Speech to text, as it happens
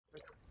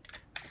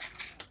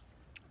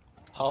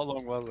How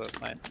long was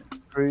it, man?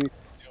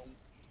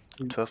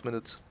 12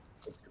 minutes.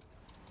 Let's go.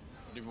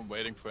 Not even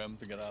waiting for him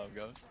to get out of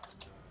go.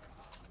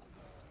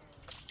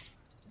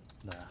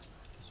 Nah.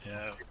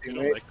 Yeah, We we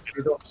wait, don't like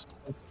we don't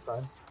have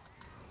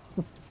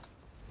time.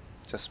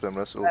 Just spam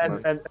rest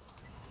open. And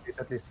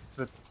at least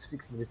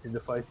 6 minutes in the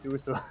fight too,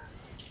 so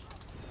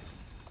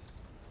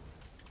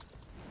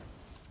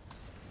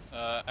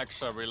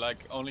Extra, we like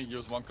only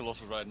use one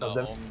Colossus right Stop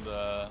now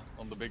them.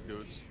 on the big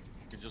dudes.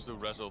 You can just do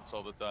results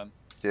all the time.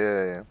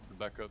 Yeah. To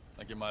back up,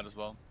 like you might as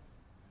well.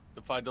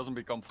 The fight doesn't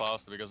become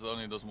faster because it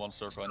only does one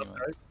circle anyway.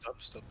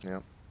 Stop. Yeah.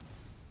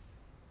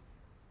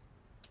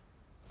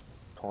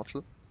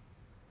 Portal.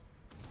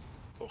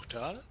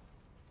 Portal?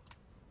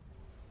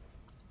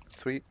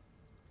 3,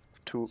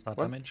 2, Start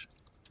 1. damage.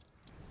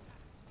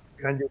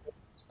 behind you,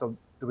 stop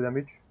do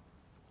damage.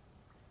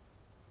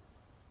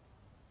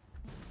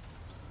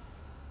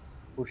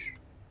 Push.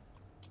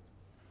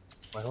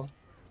 My home.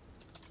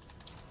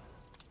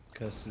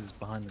 Curse is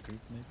behind the group,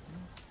 maybe?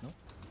 No?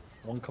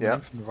 One coming Yeah,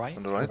 in from the right.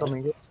 On the right.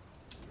 Coming in.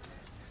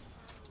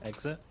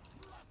 Exit.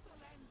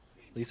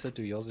 Lisa,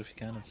 do yours if you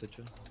can, and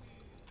Sidra.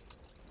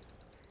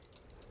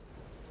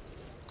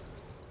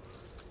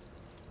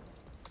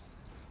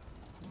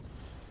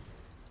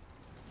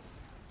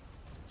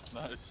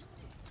 Nice.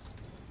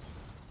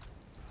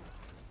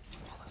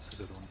 Oh, that's a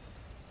good one.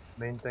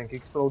 Main tank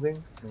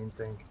exploding. Main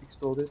tank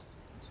exploded.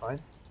 It's fine.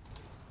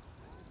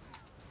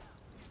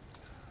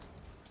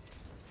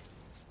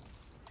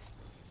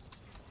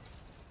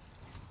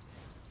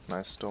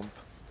 Nice stomp.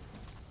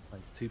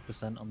 Like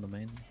 2% on the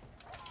main.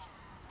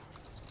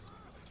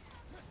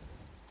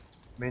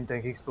 Main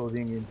tank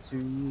exploding in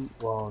 2,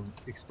 1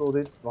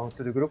 exploded. 1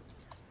 to the group.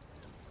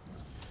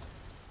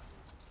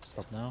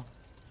 Stop now.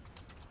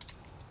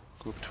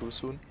 Group 2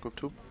 soon. Group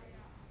 2.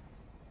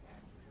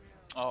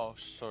 Oh,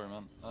 sorry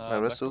man. I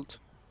wrestled.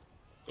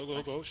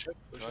 Go, shit.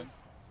 Right.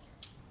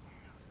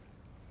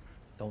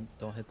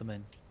 Don't hit the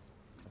main.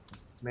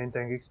 Main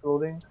tank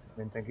exploding.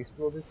 Main tank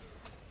exploded.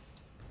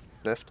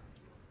 Left.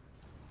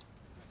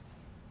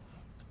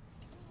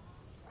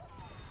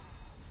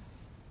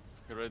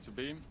 Get ready to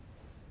beam.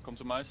 Come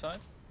to my side.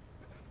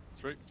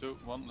 3, 2,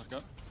 1, let's go.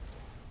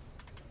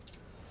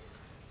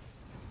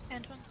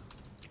 Antoine.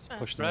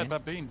 Push the Red main. by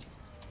beam.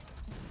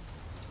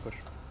 Push.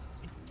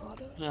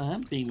 I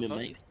am beaming,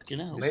 mate. Fucking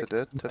hell. Lisa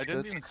dead. I Ted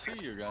didn't dead. even see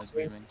you guys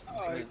beaming.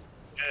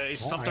 It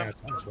sometimes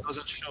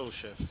doesn't show,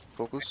 Chef.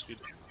 Focus. You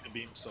can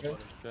beam somebody.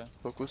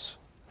 Focus.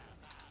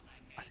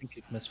 I think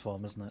it's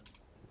misform, isn't it?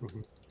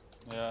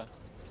 Yeah.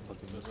 It's a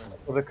fucking misform.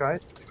 For the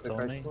kite. It's The on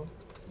kite me. soon.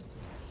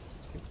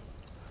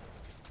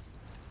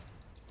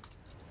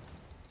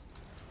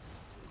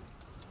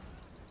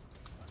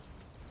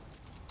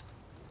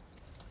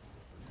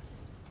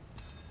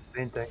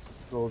 Main tank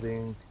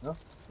exploding. No?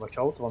 Watch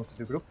out, 1 to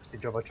the group.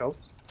 Sidra, watch out.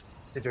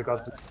 Sidra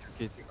got the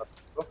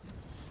off.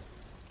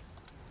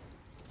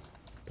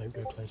 Don't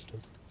go close to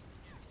him.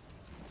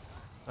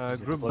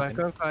 Is it Group plugging?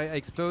 back up, I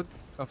explode,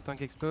 off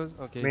tank explode,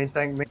 okay. Main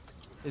tank, main it's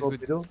explode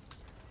good. middle.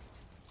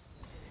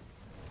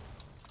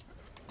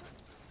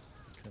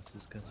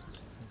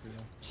 Curses.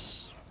 Everywhere.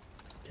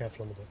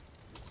 Careful on the boat.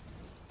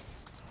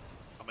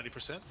 How many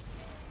percent?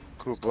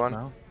 Group Stop 1.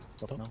 now.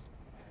 Stop Stop. now.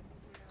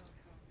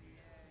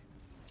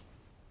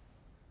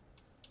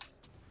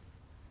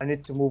 I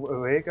need to move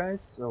away,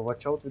 guys. So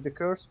watch out with the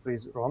curse.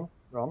 Please run.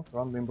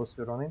 Bimbos,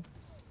 we're running.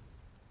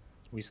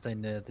 We stay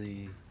near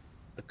the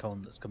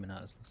cone that's coming at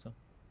us. So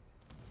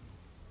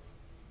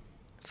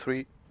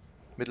 3.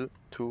 Middle.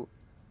 2.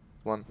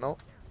 1. Now.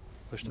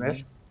 push the Mesh.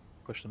 main.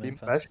 Push the main Beam,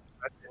 fast.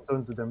 bash,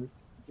 don't do damage.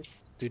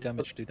 Do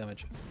damage. Do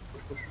damage.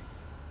 Push.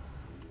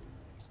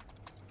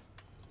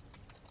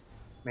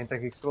 Main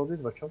tank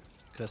exploded, watch out.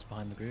 Curse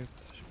behind the group.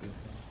 Should be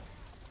okay.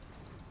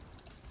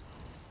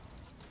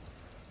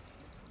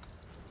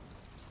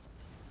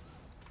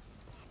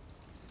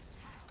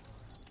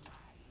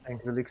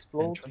 Tank will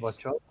explode, Entrance.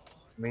 watch out.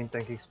 Main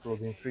tank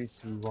exploding, 3,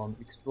 2, 1,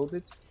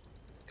 exploded.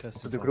 Curse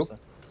To is the group.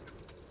 closer.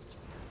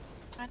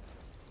 Fine.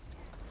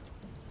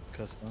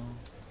 Curse now.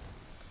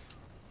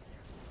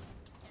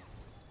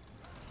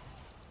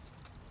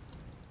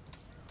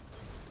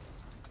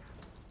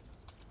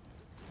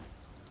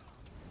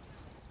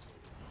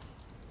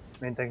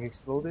 Main tank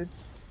exploded.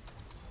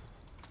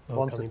 Oh,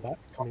 One coming to- back.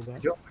 Coming back.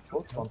 Sidra, watch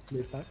out. Oh,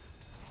 move back.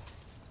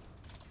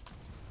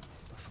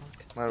 The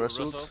fuck? I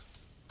wrestled. Wrestle.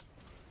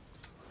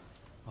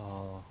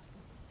 Oh.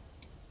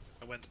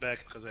 I went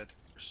back because I had.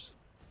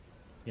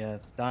 Yeah,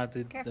 that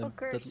did Careful, the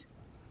Kurt.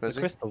 Resi.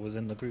 crystal was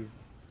in the groove.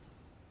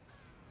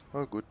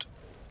 Oh, good.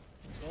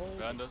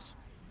 Behind us.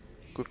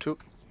 Group 2.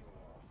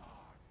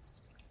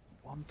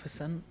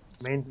 1%.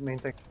 Main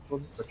tank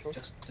exploded, watch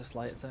out. Just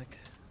light attack.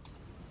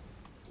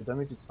 The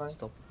damage is fine.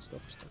 Stop.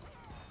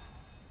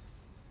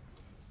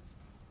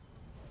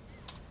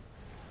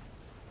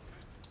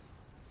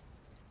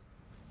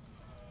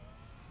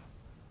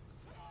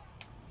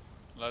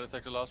 Light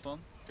attack the last one.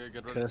 Okay,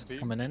 get ready Curse to beam.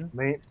 coming in.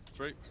 Main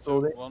 3, 2,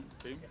 Exploding. 1,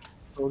 beam.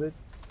 exploded.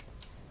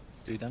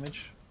 Do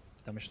damage.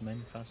 Damage the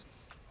main fast.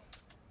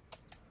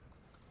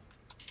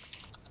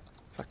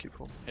 Fuck. keep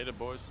home. Hit it,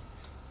 boys.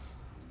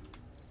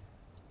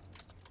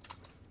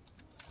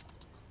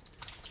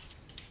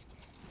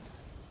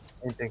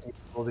 Main tank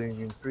exploding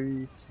in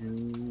 3,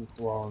 2,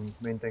 1.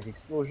 Main tank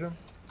explosion.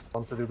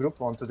 One to the group,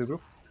 one to the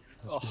group.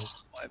 Oh,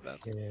 my bad.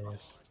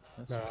 Yes.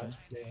 That's No, okay.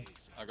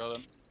 yeah. I got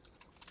him.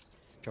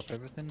 Drop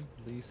everything.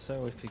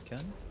 ESO if you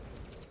can.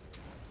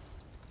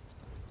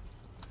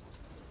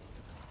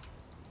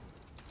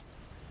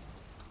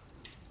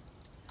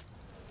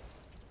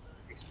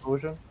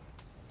 Explosion.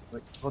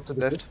 Wait, not to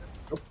the Left.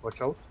 group.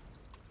 Watch out.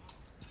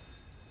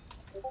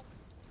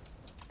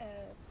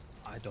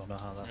 I don't know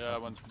how that's Yeah, I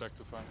happened. went back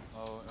to farm.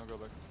 I'll go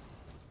back.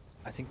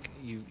 I think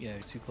you're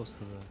too close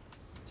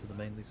to the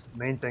main Lisa.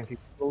 Main tank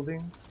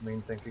exploding.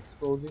 Main tank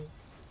exploding.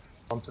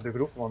 One to the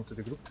group, one to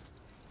the group.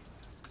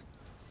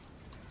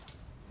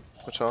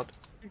 Watch out.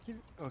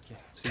 Okay.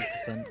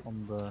 2%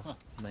 on the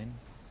main.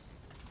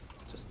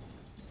 Just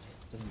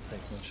doesn't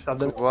take much. Stop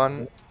them. Group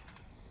 1.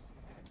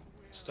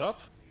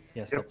 Stop.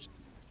 Yeah, stop.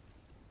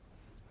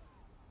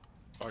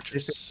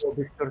 Archers. This is a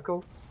big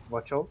circle.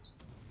 Watch out.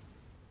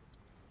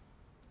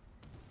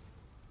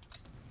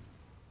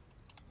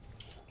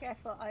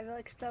 Careful, I will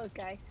explode,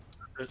 guys.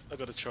 I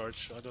got a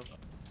charge. I don't know.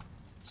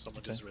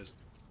 Someone just risen.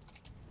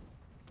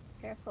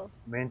 Careful.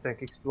 Main tank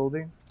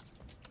exploding.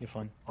 You're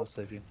fine. I'll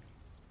save you.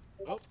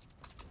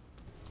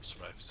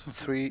 Survived.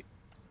 3,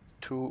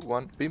 2,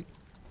 1. Beam.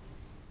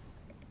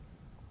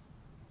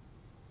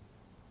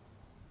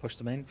 Push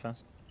the main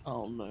fast.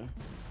 Oh no.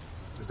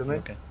 Is the main?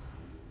 Okay.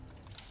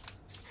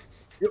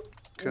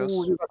 Curse.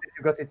 Ooh, you got it,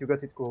 you got it, you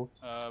got it, gold.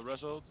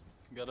 Result.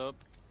 Get up.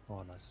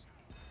 Oh, nice.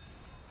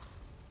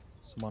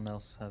 Someone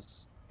else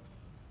has.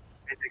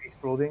 Main tank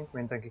exploding,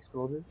 main tank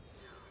exploded.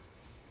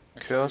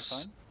 Actually,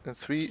 Curse. fine. In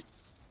 3,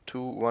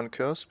 2, 1.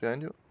 Curse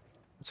behind you.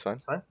 It's fine.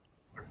 It's fine.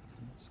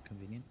 Perfect. It's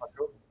convenient. Watch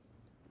out.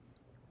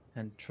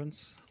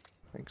 Entrance.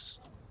 Thanks.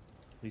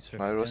 Lisa.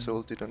 My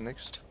Russell did on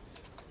next.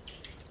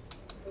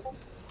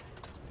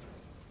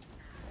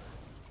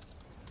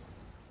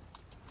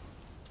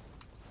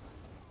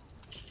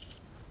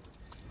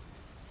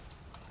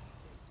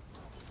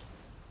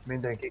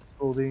 Main tank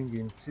exploding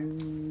in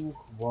 2,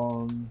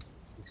 1.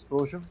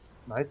 Explosion.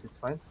 Nice, it's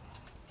fine.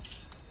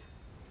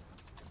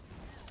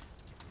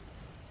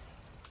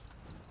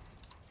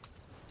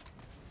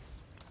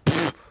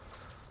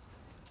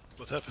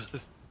 What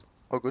happened?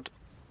 Oh, good.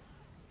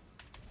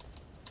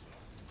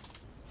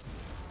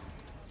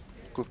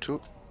 Group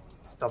 2.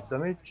 Stop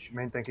damage.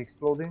 Main tank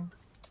exploding.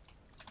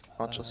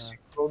 Archers.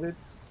 Exploded.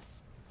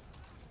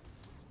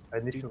 I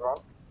need Do- to run.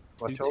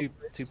 Watch out. Do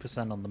please.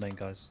 2% on the main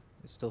guys.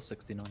 It's still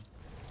 69.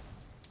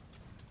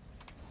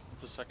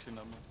 It's a sexy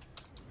number.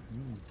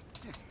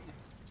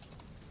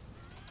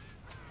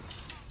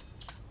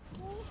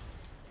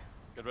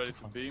 Get ready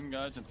for beam,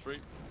 guys, in 3,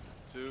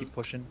 2, Keep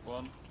pushing.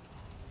 1.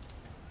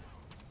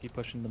 Keep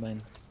pushing the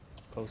main.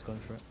 Poe's going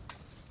for it.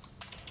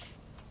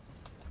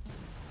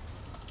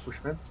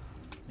 Push man.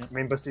 Yep.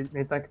 Main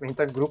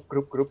tank,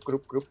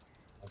 group.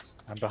 Nice.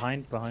 And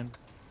behind.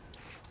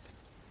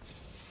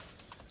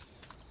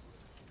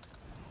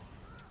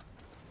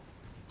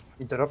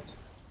 Interrupt.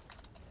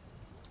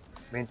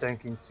 Main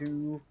tank in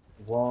 2,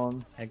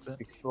 1. Exit.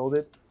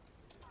 Exploded.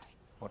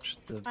 Watch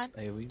the Fine.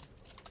 AoE.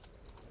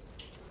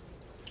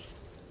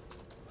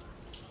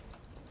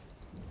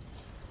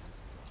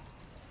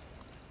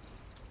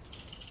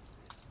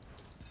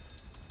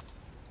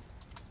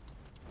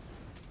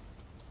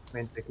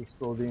 Main tank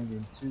exploding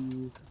in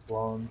 2,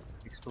 1.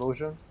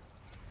 Explosion.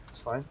 It's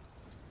fine.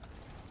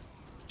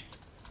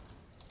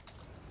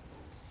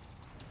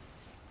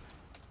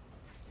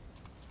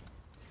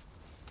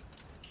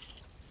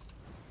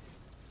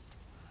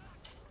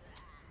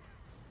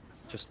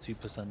 Just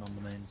 2% on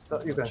the main.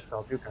 Stop. You can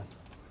stop. You can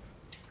stop.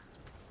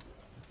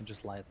 You can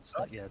just light.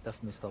 Yeah,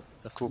 definitely stop.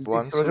 Group Definitely 1.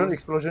 Explosion. soon.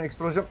 Explosion.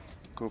 Explosion.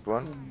 Group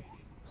 1.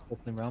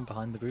 Stepping around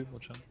behind the group.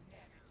 Watch out.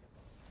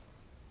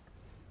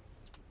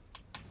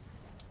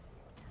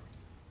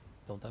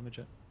 Don't damage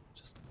it.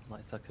 Just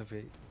light attack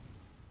every.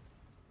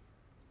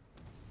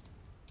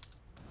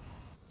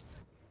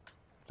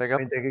 Back up.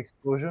 Main tank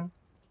explosion.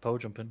 Poe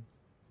jump in.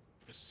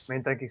 Yes.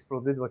 Main tank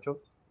exploded. Watch out.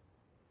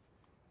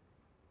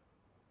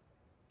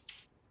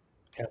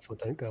 Careful,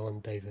 don't go on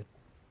David.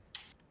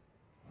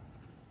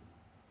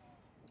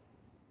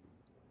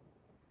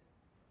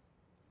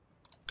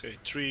 Okay,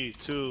 3,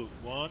 2,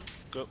 1,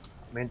 go.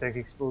 Main tank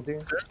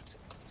exploding.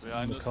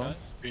 Behind the us, cone. guys.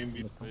 In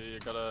the cone. We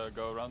gotta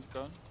go around the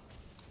cone.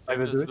 I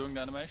will Just do it. doing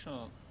the animation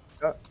or?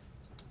 Yeah.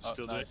 Oh,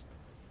 Still doing nice.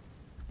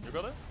 You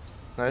got it?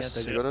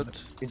 Nice. they You got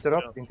it.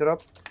 Interrupt.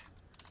 Interrupt.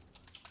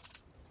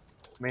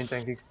 Main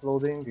tank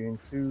exploding in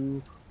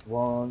 2,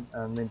 1,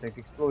 and main tank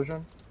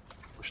explosion.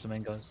 Push the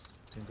main guys.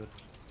 Doing good.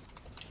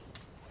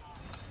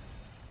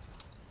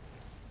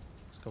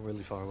 Let's go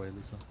really far away,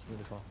 Lisa.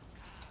 Really far.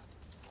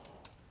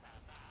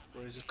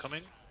 Where is it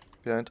coming?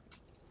 Behind.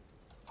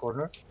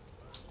 Corner.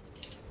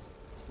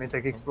 Main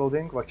tank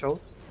exploding. Watch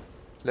out.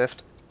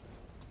 Left.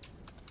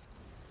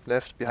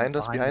 Left. Behind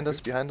us. behind Behind the us.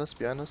 Behind us.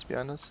 Behind us.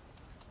 Behind us.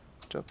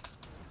 Good job.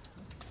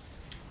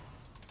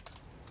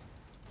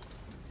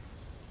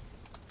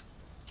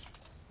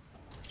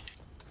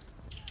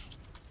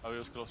 I'll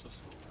use Colossus.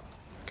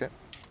 Okay.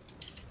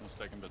 It's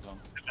taking a bit long.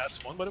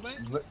 Last one, by the way.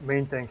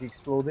 Main tank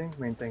exploding.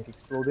 Main tank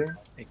exploding.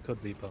 It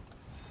could be both.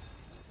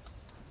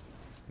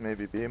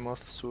 Maybe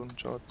Behemoth soon,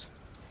 Jot.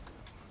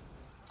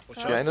 Watch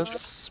Behind out.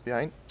 us,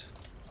 behind.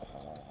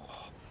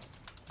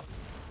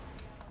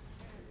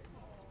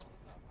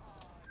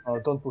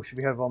 Don't push.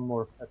 We have one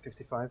more at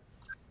 55.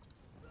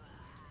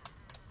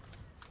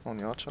 On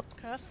the archer.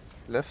 Cross.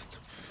 Left.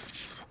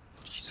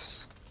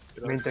 Jesus.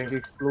 Main tank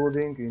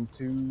exploding in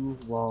 2,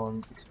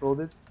 1,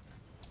 exploded.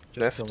 Just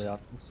Left. kill the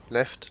archers.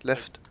 Left,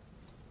 left.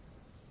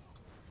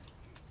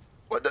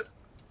 What the?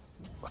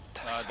 What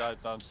the? I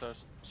died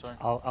downstairs. Sorry.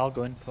 I'll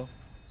go in, Poe.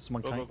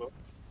 Someone Go, kite. go, go.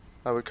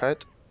 I will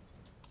kite.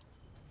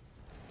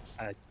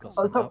 I got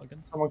sent out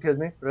again. Someone killed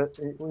me.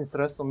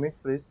 Stress on me,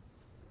 please.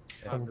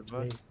 Yeah, Come the to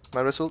boss. me.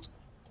 My result.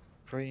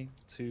 3,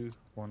 2,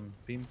 1,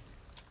 beam.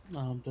 No,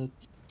 I'm dead.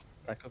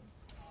 Back up.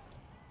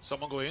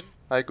 Someone go in.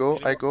 I go,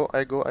 I go,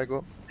 I go, I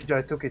go. CJ,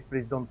 I took it.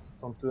 Please don't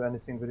do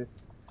anything with it.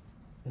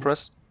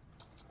 Press.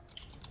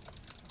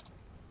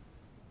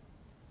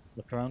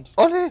 Look around.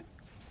 Ollie!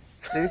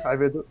 See, I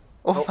will do.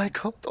 Oh my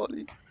god,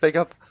 Ollie. Back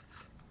up.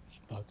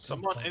 Bug,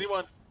 Someone, bug.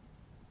 anyone.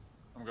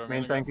 I'm going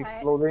Main in tank again.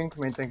 exploding.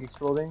 Main tank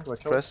exploding.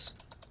 Watch out. Press.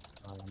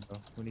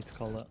 We need to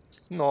call that.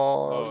 No,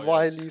 Oh,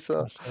 why, yes.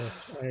 Lisa?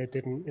 I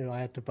didn't. I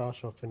had the bar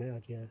swap in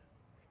it. Yeah.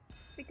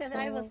 Because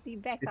I was the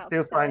backup. It's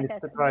still so I fine. It's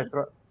said, try.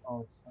 "Okay,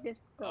 Oh, it's fine.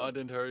 Just Oh, go. I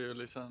didn't hear you,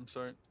 Lisa. I'm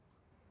sorry.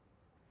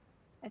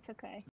 It's okay.